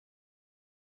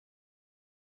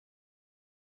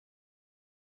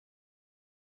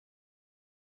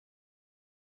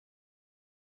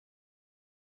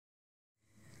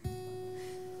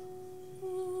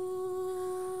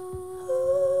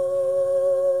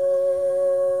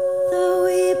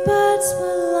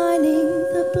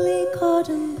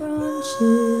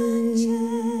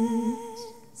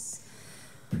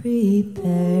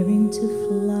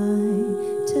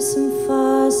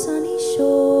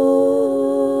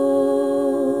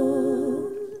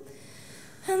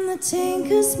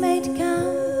Tinkers made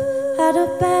camp at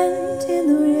a bend in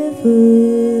the river,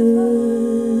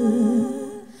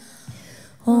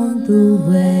 on the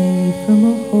way from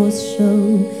a horse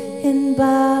show in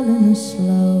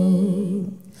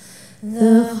Ballinasloe.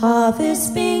 The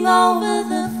harvest being over,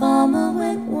 the farmer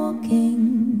went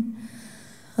walking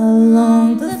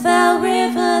along the fell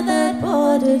river that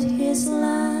bordered his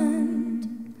land,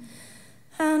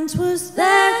 and 'twas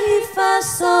there he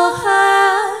first saw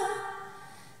her,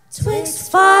 twixt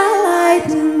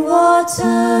firelight and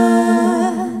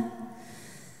water,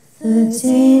 the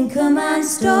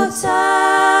Tinkerman's daughter,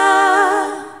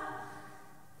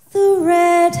 the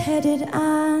red-headed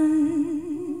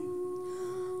Anne.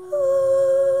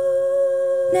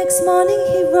 Next morning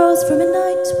he rose from a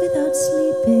night without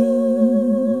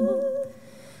sleeping.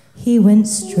 He went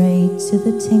straight to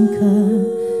the tinker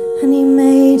and he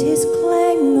made his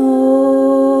claim known.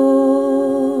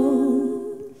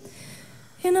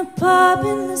 In a pub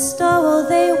in the stowell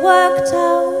they worked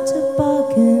out a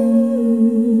bargain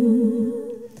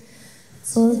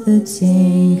for the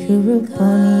tinker, a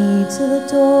pony to the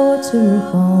daughter a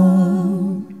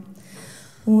home.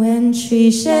 When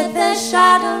trees shed their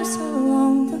shadows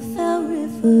along the fell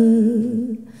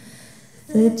river,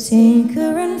 the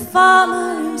tinker and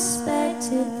farmer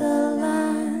inspected the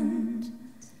land,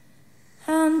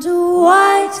 and a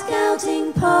white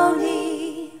gelding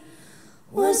pony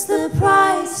was the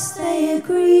price they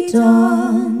agreed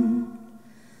on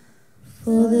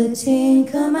for the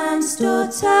Tinkerman's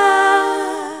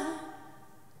daughter,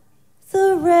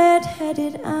 the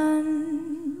red-headed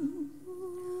Anne.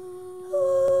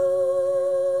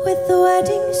 With the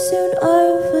wedding soon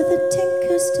over, the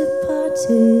tinkers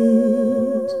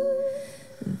departed.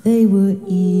 They were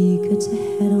eager to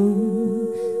head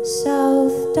on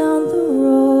south down the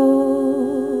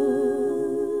road,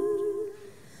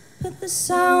 but the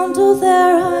sound of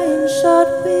their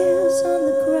iron-shod wheels on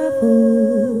the gravel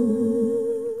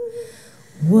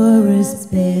were as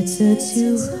bitter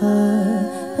to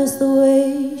her as the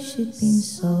way she'd been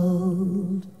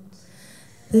sold.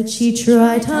 But she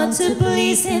tried hard to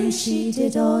please him, she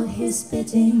did all his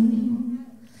bidding.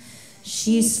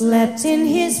 She slept in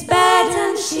his bed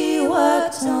and she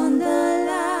worked on the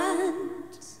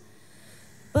land.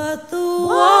 But the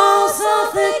walls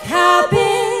of the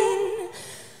cabin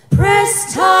pressed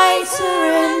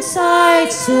tighter and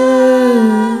tighter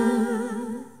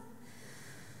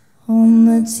on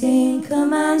the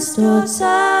Tinkerman's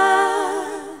daughter,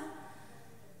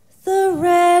 the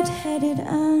red-headed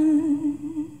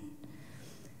Anne.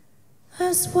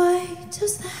 As white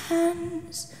as the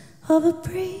hands of a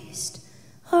priest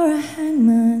or a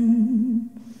hangman,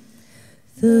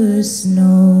 the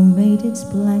snow made its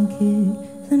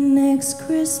blanket the next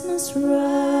Christmas round,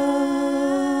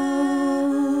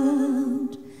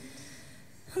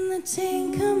 and the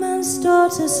Tinkerman's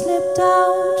daughter slipped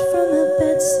out from her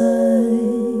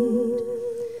bedside,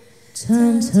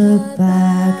 turned her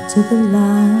back to the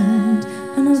land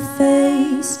and her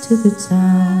face to the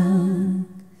town.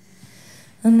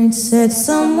 And it said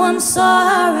someone saw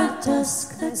her at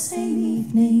dusk that same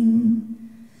evening.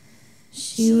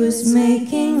 She was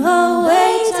making her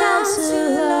way down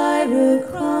to Lyra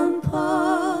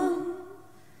Crumpon,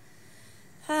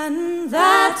 and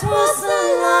that was the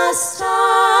last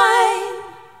time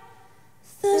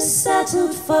the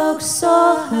settled folks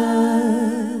saw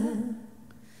her,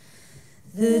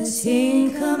 the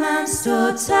Tinkerman's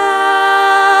daughter,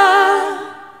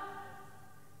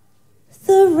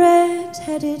 the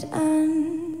red-headed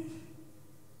Anne.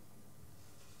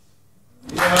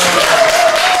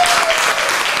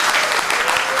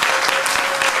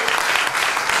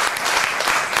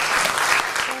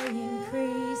 They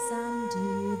increase and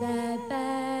do their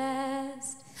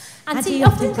best, and he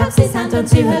often claps his hand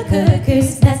onto her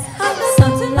cuckoo's nest.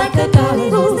 Something like a garland